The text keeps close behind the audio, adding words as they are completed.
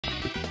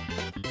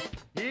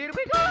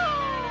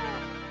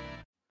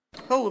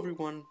Hello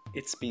everyone,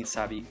 it's me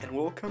Savi, and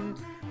welcome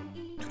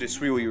to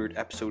this really weird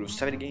episode of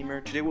Savi the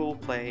Gamer. Today we'll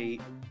play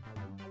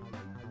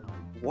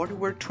Wario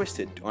Ware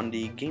Twisted on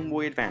the Game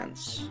Boy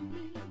Advance.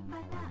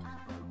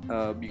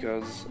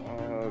 Because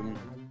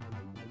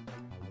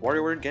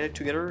WarioWare Get It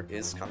Together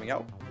is coming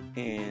out,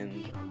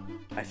 and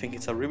I think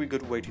it's a really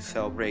good way to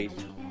celebrate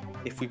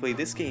if we play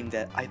this game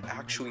that I've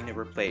actually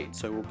never played,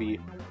 so it will be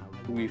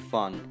really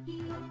fun.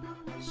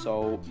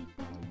 So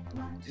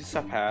this is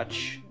a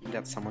patch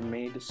that someone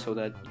made so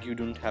that you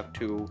don't have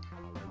to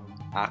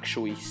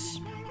actually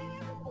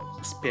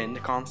spin the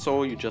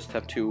console, you just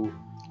have to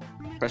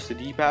press the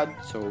D-pad,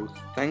 so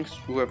thanks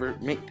whoever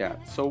made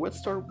that. So let's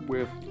start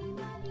with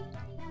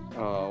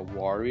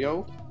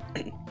Wario.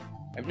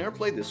 I've never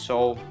played this,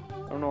 so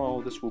I don't know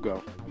how this will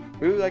go. I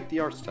really like the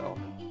art style.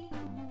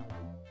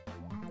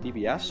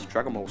 DBS,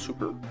 Dragon Ball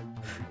Super.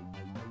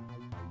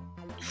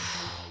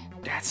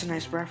 That's a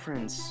nice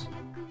reference.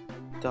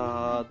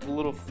 The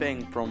little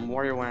thing from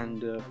Wario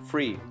and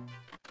Free,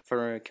 if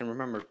I can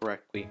remember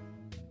correctly.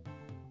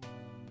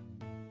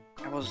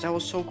 That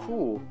was so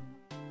cool.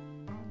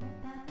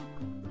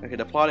 Okay,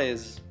 the plot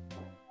is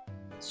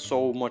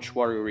so much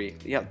Wario-y.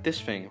 Yeah,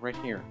 this thing right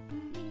here,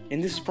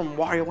 and this is from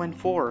Wario Land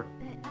 4.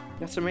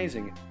 That's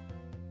amazing.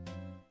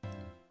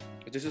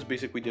 This is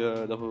basically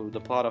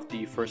the plot of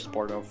the first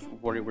part of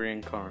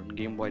WarioWare on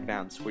Game Boy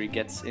Advance, where he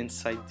gets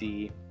inside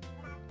the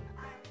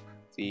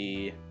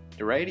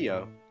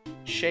radio.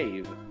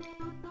 Shave.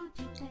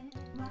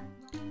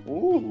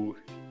 Ooh.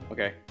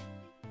 Okay.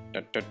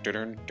 Dun, dun,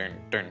 dun, dun,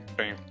 dun,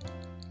 dun.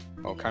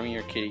 Oh, come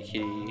here, kitty,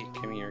 kitty.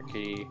 Come here,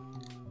 kitty.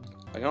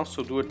 I can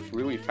also do it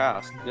really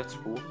fast. That's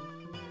cool.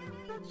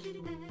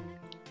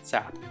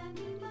 Zap.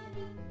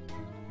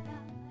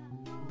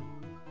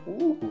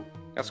 Ooh,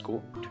 that's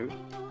cool too.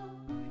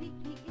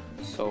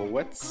 So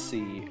let's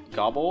see.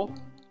 Gobble.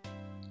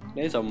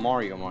 There's a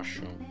Mario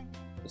mushroom.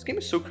 This game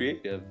is so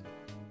creative.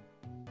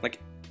 Like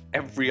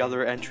every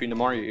other entry in the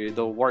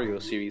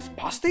Wario series.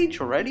 Boss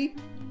stage already?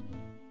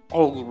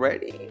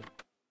 Already?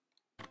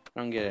 I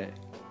don't get it.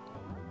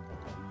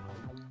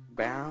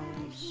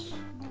 Bounce.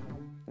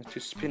 I have to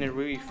spin it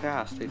really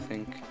fast, I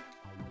think.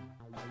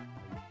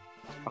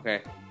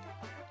 Okay.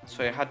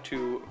 So I had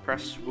to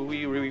press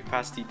really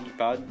fast the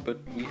D-pad,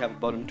 but we have a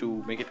button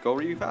to make it go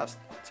really fast.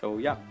 So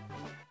yeah.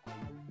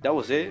 That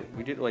was it.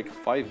 We did like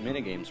 5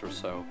 minigames or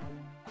so.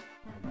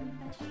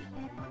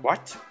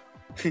 What?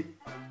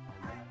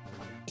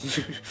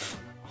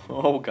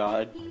 Oh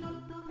god.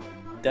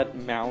 That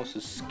mouse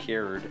is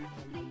scared.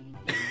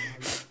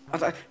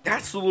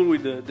 That's literally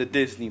the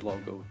Disney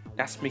logo.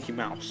 That's Mickey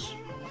Mouse.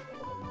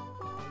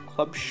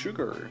 Club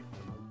Sugar.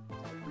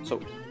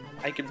 So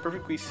I can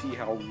perfectly see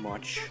how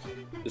much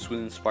this was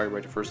inspired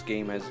by the first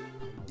game, as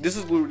this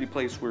is literally the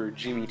place where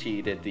Jimmy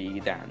T did the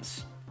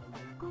dance.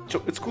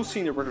 So it's cool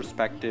seeing the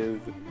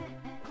retrospective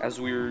as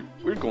we're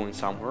going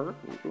somewhere.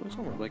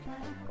 Like,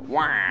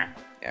 wah!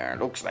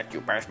 Looks like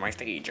you passed my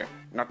stage.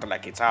 Not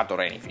like it's hard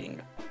or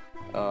anything.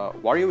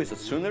 Wario is a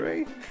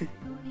tsundere?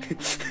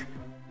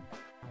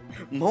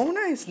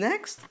 Mona is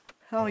next?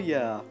 Hell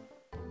yeah.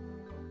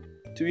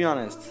 To be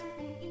honest,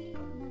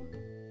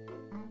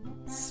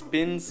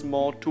 spin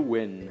small to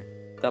win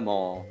them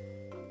all.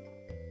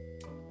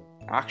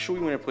 Actually,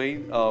 when I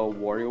played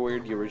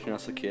WarioWare the original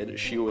as a kid,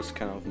 she was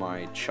kind of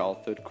my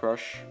childhood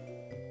crush.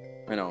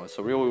 I know, it's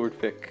a real weird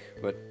pick,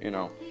 but you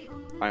know,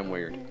 I'm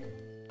weird.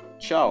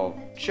 Ciao,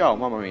 ciao,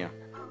 mamma mia.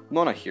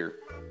 Mona here.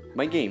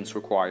 My games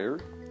require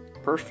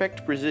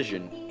perfect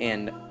precision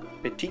and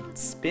petite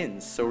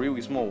spins, so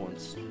really small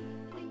ones.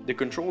 The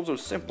controls are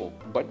simple,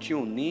 but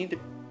you'll need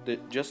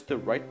just the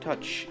right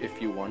touch if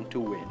you want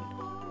to win.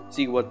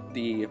 See what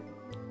the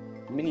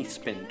mini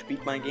spin to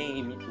beat my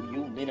game,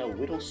 you need a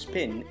little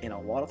spin and a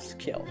lot of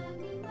skill.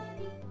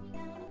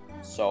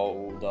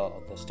 So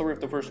the story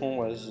of the first one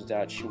was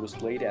that she was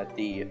late at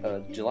the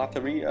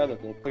gelateria,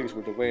 the place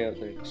where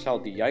they sell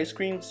the ice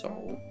cream.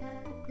 So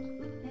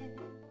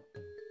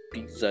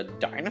pizza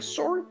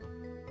dinosaur,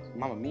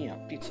 Mamma Mia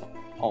pizza.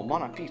 Oh,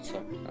 Mona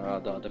pizza,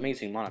 the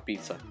amazing Mona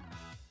pizza.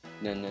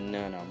 No,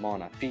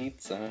 Mona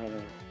pizza.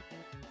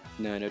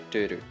 No,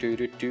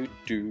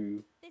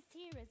 do.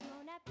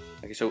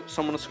 Okay, so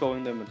someone is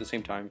calling them at the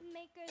same time.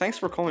 Thanks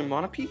for calling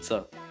Mona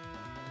Pizza.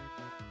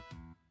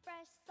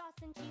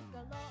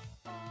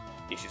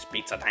 This is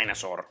Pizza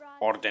Dinosaur.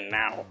 Order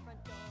now.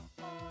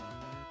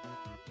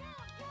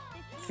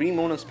 3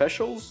 Mona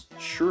specials?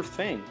 Sure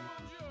thing.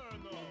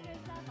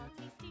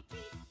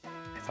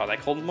 I thought I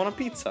called Mona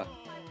Pizza.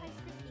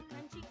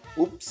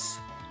 Oops,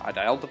 I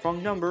dialed the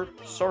wrong number.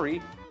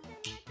 Sorry.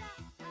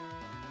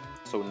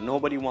 So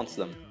nobody wants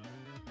them.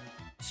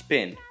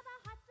 Spin.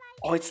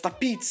 Oh, it's the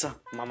pizza!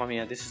 Mamma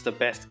mia, this is the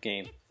best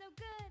game.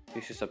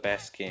 This is the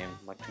best game,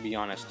 like, to be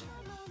honest.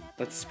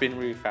 Let's spin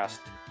really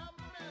fast.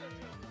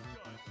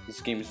 This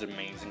game is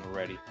amazing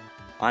already.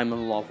 I'm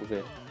in love with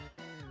it.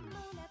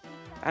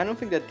 I don't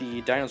think that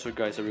the dinosaur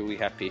guys are really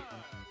happy.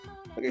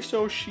 Okay,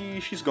 so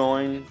she's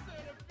going.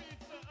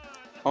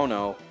 Oh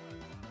no.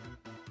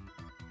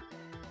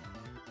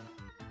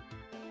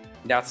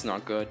 That's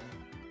not good.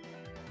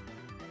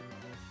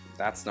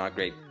 That's not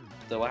great.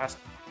 The last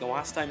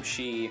time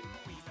she...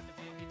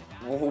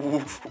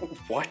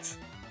 What?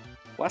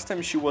 Last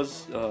time she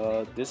was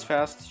this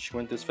fast, she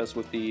went this fast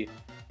with the...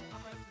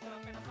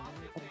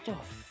 What the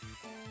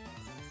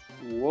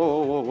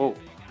Whoa, whoa, whoa.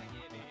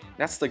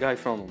 That's the guy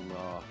from...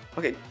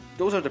 Okay,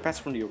 those are the pets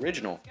from the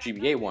original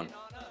GBA one.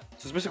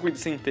 So it's basically the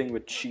same thing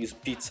with cheese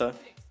pizza.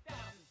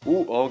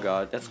 Ooh, oh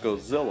god, that's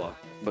Godzilla,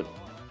 but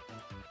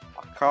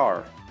a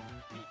car.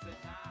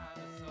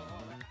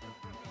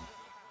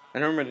 I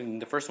remember in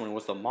the first one it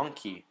was the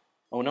monkey.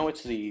 Oh no,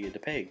 it's the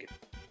pig.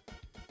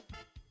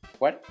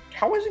 What?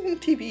 How is it in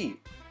TV?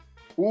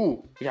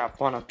 Ooh, we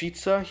have on a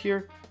pizza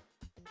here.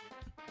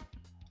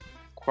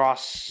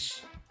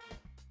 Cross.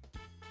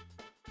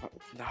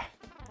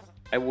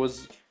 I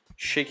was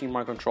shaking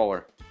my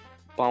controller.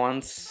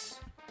 Balance.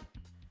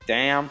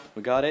 Damn,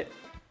 we got it.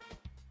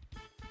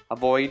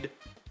 Avoid.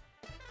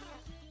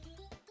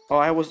 Oh,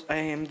 I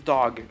am the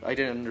dog. I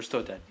didn't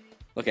understood that.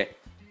 Okay,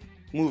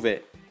 move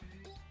it.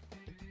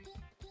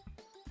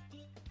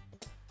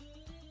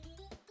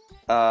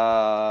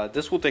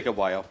 This will take a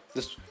while.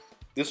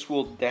 This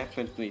will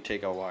definitely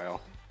take a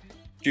while.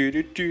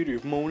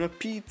 Mona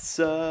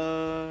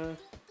pizza.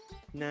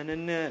 Na na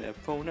na na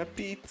Mona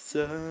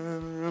pizza.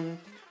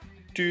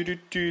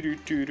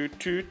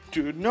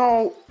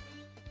 No.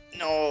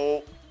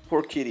 No.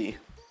 Poor kitty.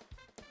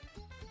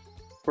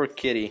 Poor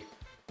kitty.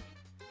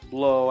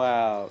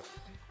 Blowout.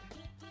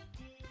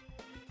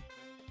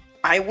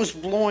 I was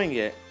blowing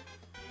it.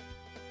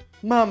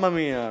 Mamma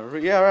mia.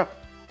 Yeah.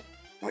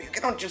 No, you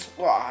cannot just...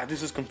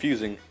 this is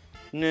confusing.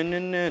 Na na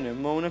na na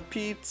Mona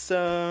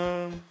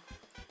pizza.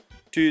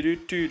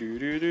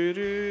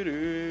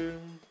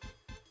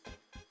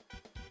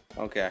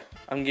 Okay,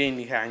 I'm getting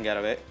the hang out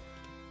of it.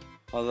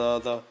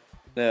 Although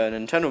the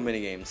Nintendo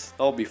minigames,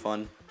 that'll be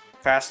fun.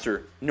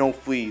 Faster. No,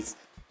 please.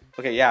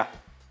 Okay, yeah.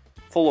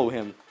 Follow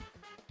him.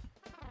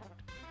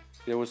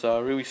 There was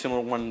a really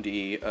similar one,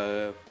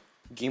 the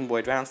Game Boy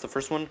Advance, the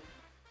first one.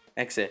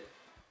 Exit.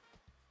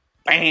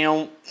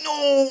 Bam!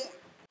 No!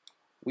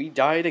 We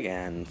died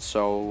again,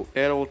 so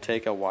it'll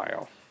take a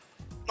while.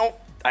 No,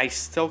 I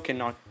still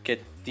cannot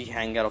get the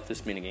hang out of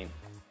this minigame.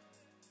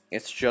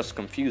 It's just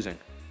confusing.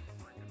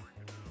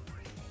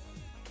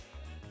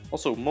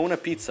 Also, Mona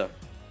Pizza.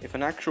 If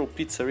an actual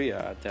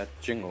pizzeria had that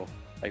jingle,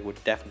 I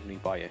would definitely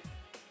buy it.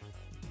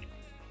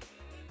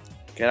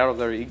 Get out of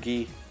there,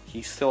 Iggy.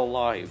 He's still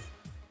alive.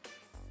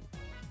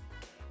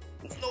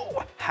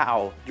 No!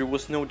 How? There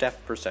was no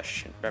depth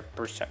perception.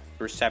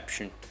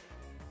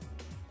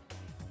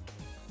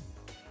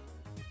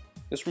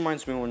 This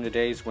reminds me of the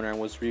days when I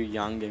was really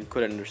young and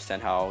couldn't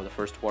understand how the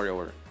first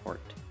WarioWare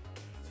worked.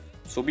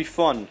 So it'll be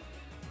fun.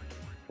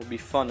 It'll be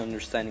fun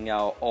understanding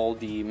how all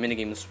the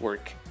minigames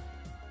work.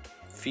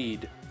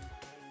 Feed.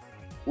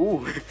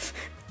 Ooh.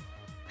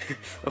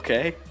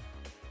 Okay.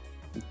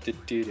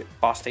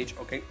 Boss stage.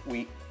 Okay,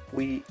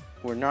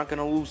 we're not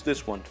gonna lose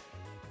this one.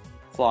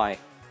 Fly.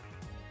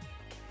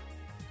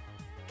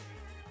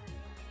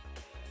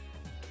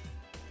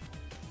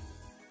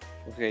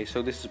 Okay,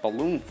 so this is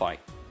balloon fight.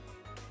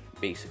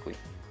 Basically.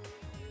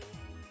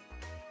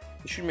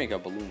 You should make a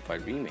balloon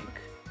fight remake.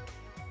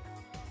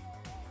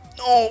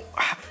 No!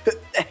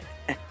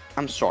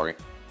 I'm sorry.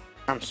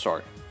 I'm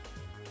sorry.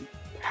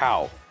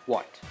 How?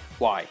 What?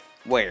 Why?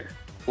 Where?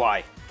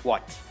 Why?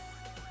 What?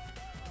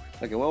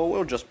 Okay, well,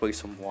 we'll just play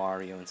some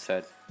Wario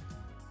instead.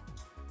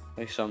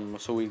 Play some,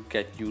 so we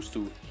get used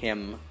to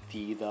him,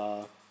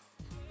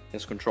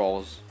 his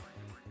controls.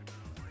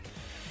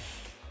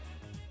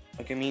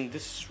 Like, I mean,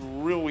 this is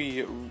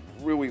really,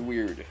 really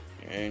weird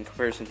in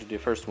comparison to the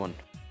first one.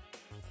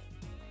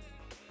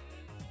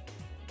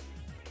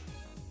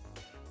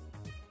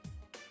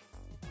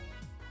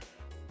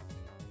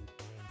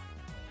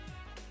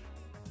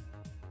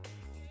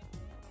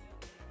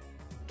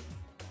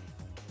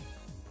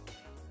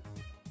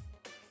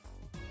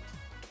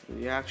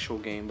 The actual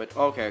game, but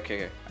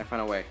okay, I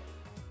found a way.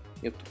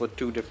 You have to put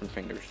two different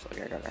fingers.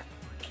 Okay.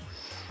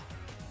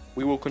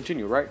 We will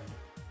continue, right?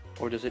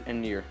 Or does it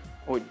end here?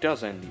 Oh, it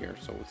does end here,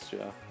 so it's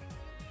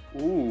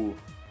ooh.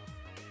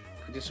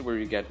 This is where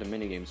you get the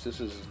minigames. This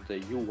is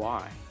the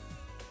UI.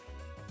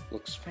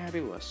 Looks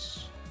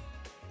fabulous.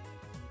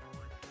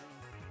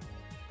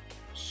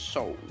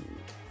 So,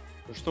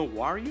 there's no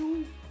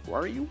Wario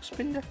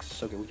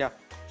Spindex? Okay, we got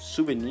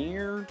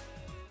souvenir.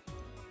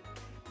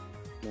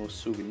 No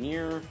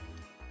souvenir.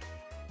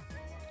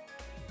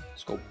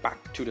 Let's go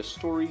back to the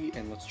story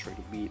and let's try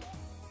to beat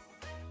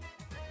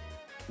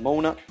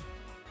Mona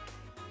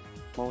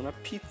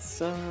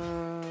Pizza.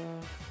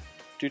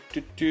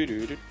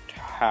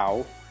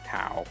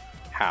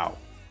 How?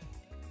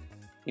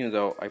 Even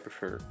though I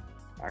prefer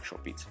actual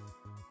pizza.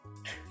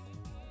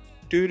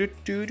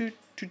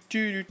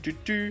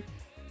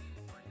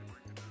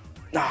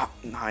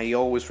 I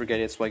always forget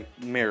it's like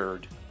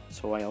mirrored,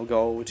 so I'll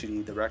go to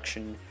the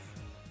direction.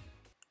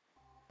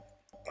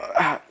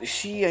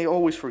 See, I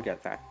always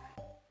forget that.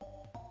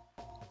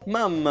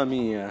 Mamma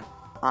mia!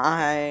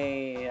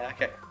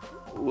 Okay.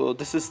 well,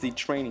 this is the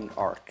training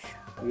arc.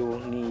 You will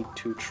need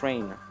to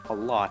train a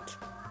lot.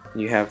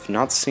 You have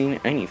not seen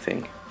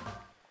anything.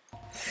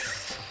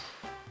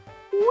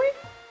 Whee!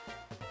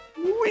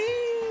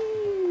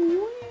 Whee!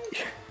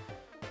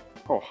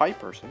 Oh, hi,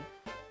 person.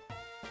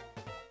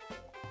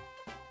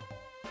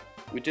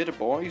 We did it,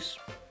 boys.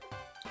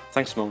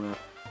 Thanks, Mona.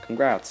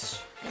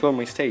 Congrats. Cleared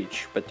my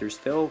stage, but there's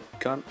still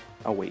got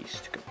a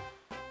ways to go.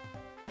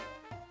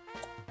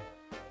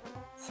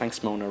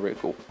 Thanks, Mona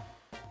Rickle.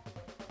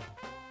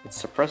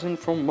 It's a present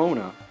from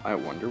Mona. I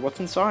wonder what's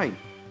inside.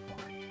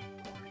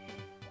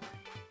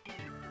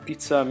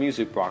 Pizza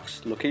music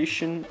box.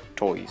 Location,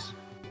 toys.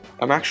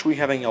 I'm actually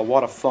having a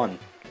lot of fun.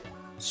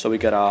 So we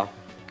got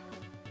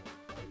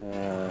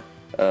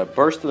a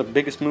burst of the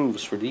biggest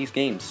moves for these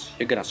games.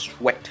 You're gonna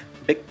sweat.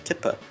 Big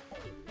tipper.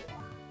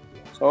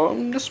 So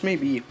this may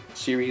be a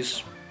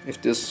series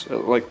if this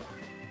like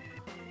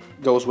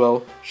goes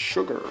well.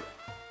 Sugar.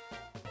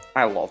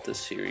 I love this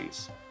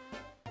series.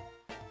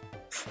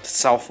 The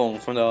cell phone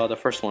from the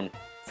first one.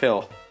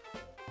 Phil.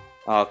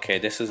 Okay,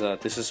 this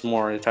is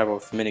more the type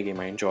of minigame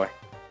I enjoy.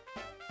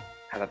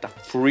 Had the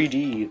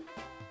 3D.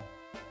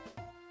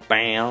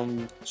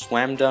 Bam!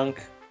 Slam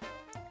dunk.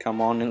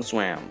 Come on and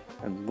swam.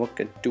 And look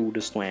at do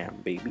the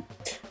swam, baby.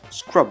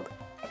 Scrub.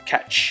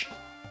 Catch.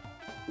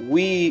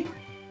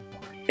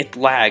 It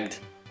lagged.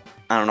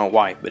 I don't know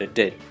why, but it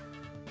did.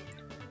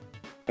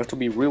 You have to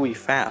be really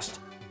fast.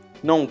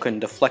 No one can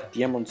deflect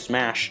the Emerald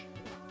Smash.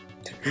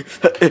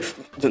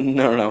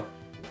 No.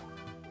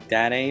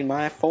 That ain't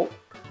my fault.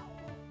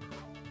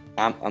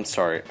 I'm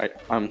sorry.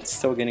 I'm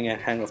still getting a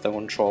hang of the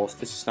controls.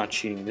 This is not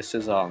cheating. This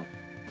is for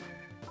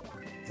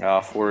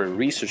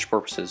research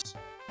purposes.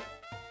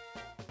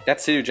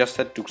 That's it. You just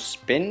had to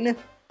spin.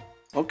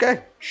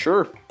 Okay,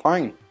 sure,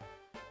 fine.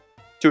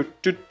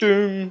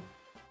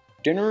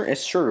 Dinner is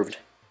served.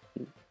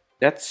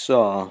 That's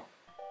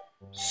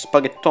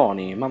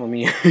spaghettoni, mamma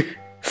mia.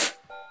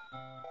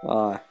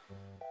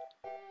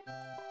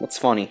 What's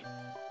funny?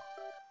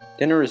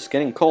 Dinner is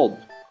getting cold.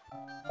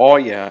 Oh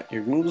yeah,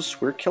 your moves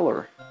were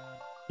killer.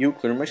 You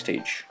cleared my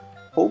stage.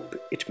 Hope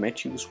it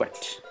made you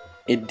sweat.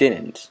 It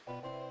didn't.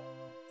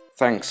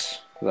 Thanks,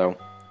 though.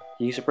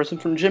 He's a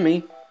present from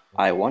Jimmy.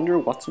 I wonder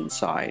what's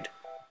inside.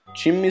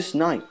 Jimmy's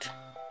night.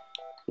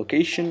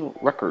 Location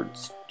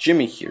records.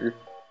 Jimmy here.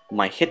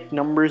 My hit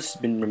number's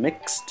been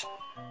remixed.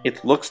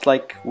 It looks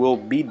like we'll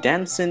be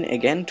dancing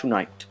again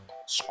tonight.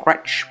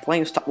 Scratch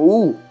playing stuff.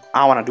 Ooh,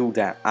 I wanna do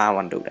that.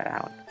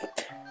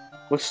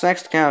 What's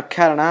next? Cat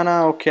and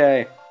Anna.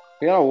 Okay,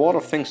 we got a lot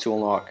of things to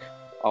unlock.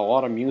 A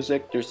lot of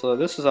music. This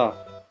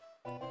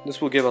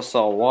will give us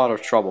a lot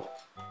of trouble.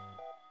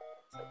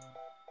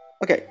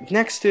 Okay,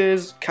 next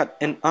is Kat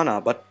and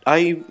Anna, but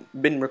I've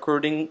been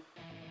recording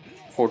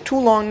for too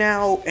long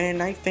now,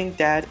 and I think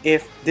that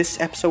if this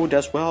episode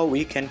does well,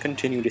 we can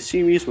continue the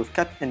series with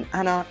Kat and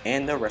Anna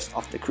and the rest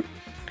of the crew.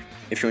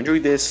 If you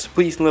enjoyed this,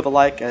 please leave a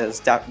like, as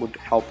that would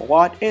help a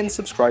lot, and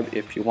subscribe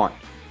if you want.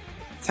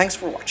 Thanks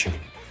for watching.